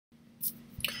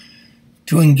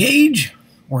To engage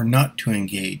or not to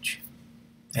engage?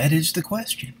 That is the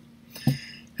question.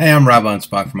 Hey, I'm Rob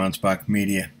Anspach from Anspach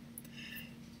Media.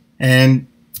 And,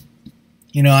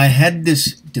 I had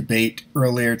this debate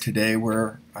earlier today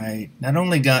where I not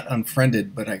only got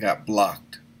unfriended, but I got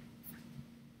blocked.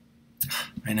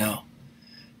 I know.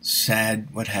 Sad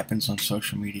what happens on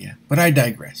social media. But I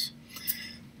digress.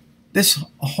 This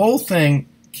whole argument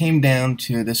came down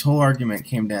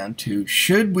to,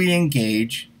 should we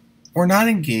engage or not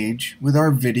engage with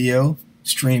our video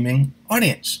streaming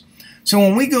audience? So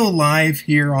when we go live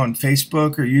here on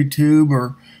Facebook or YouTube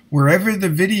or wherever the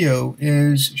video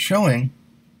is showing,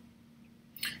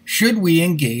 should we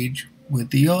engage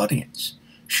with the audience?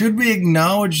 Should we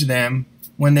acknowledge them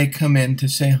when they come in to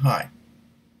say hi?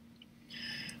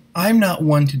 I'm not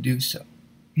one to do so.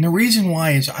 And the reason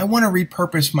why is I want to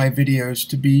repurpose my videos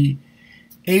to be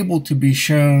able to be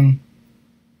shown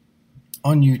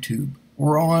on YouTube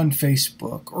or on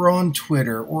Facebook or on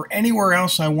Twitter or anywhere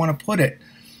else I want to put it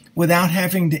without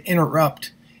having to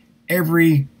interrupt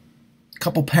every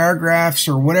couple paragraphs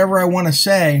or whatever I want to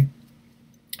say,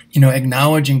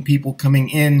 acknowledging people coming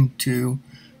into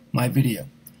my video.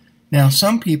 Now,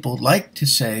 some people like to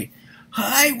say,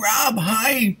 "Hi, Rob.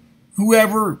 Hi,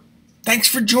 whoever. Thanks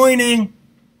for joining."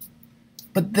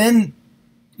 But then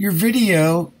your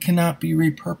video cannot be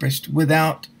repurposed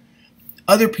without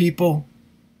other people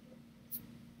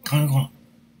kind of going,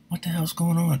 "What the hell's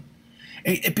going on?"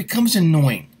 It becomes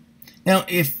annoying. Now,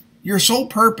 if your sole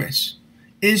purpose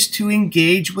is to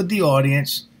engage with the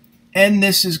audience, and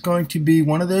this is going to be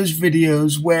one of those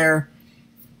videos where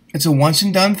it's a once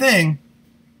and done thing,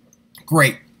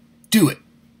 great, do it.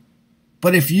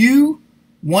 But if you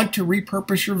want to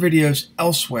repurpose your videos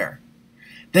elsewhere,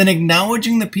 then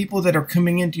acknowledging the people that are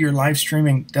coming into your live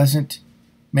streaming doesn't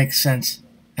make sense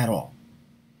at all.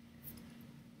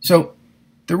 So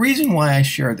the reason why I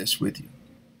share this with you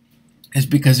is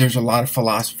because there's a lot of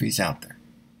philosophies out there.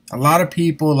 A lot of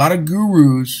people, a lot of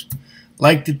gurus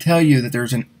like to tell you that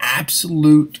there's an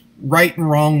absolute right and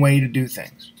wrong way to do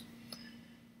things.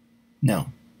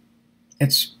 No,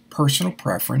 it's personal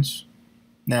preference.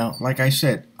 Now, like I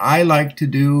said, I like to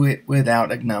do it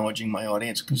without acknowledging my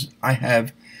audience because I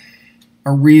have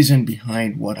a reason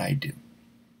behind what I do.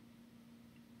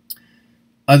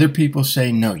 Other people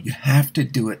say, no, you have to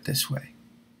do it this way.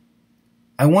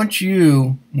 I want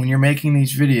you, when you're making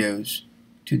these videos,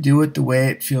 to do it the way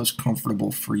it feels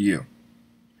comfortable for you.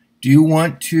 Do you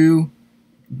want to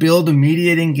build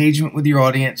immediate engagement with your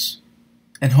audience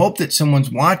and hope that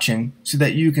someone's watching so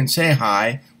that you can say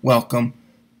hi, welcome,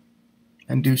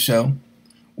 and do so?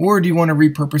 Or do you want to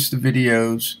repurpose the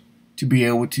videos to be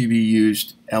able to be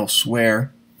used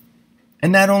elsewhere?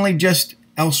 And not only just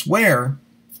elsewhere,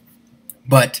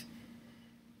 but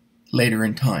later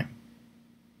in time.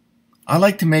 I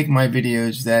like to make my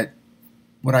videos that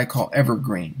what I call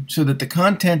evergreen, so that the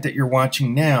content that you're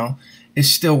watching now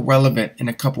is still relevant in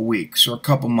a couple weeks or a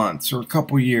couple months or a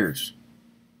couple years.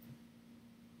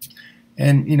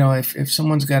 And if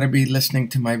someone's got to be listening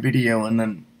to my video and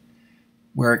then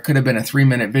where it could have been a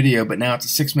 3-minute video, but now it's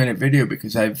a 6-minute video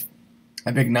because I've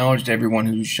acknowledged everyone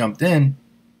who's jumped in,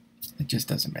 it just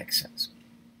doesn't make sense.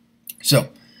 So,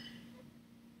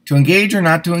 to engage or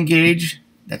not to engage,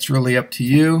 that's really up to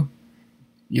you.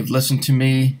 You've listened to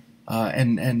me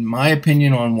and my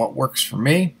opinion on what works for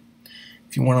me.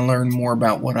 If you want to learn more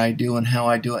about what I do and how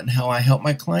I do it and how I help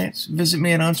my clients, visit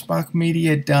me at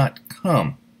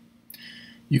anspachmedia.com.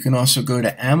 You can also go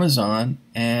to Amazon,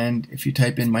 and if you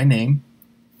type in my name,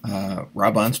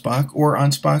 Rob Anspach or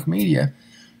Anspach Media,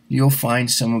 you'll find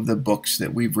some of the books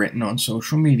that we've written on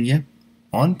social media,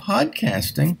 on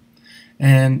podcasting,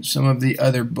 and some of the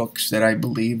other books that I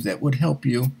believe that would help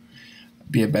you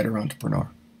be a better entrepreneur.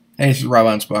 Hey, this is Rob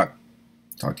Anspach.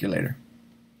 Talk to you later.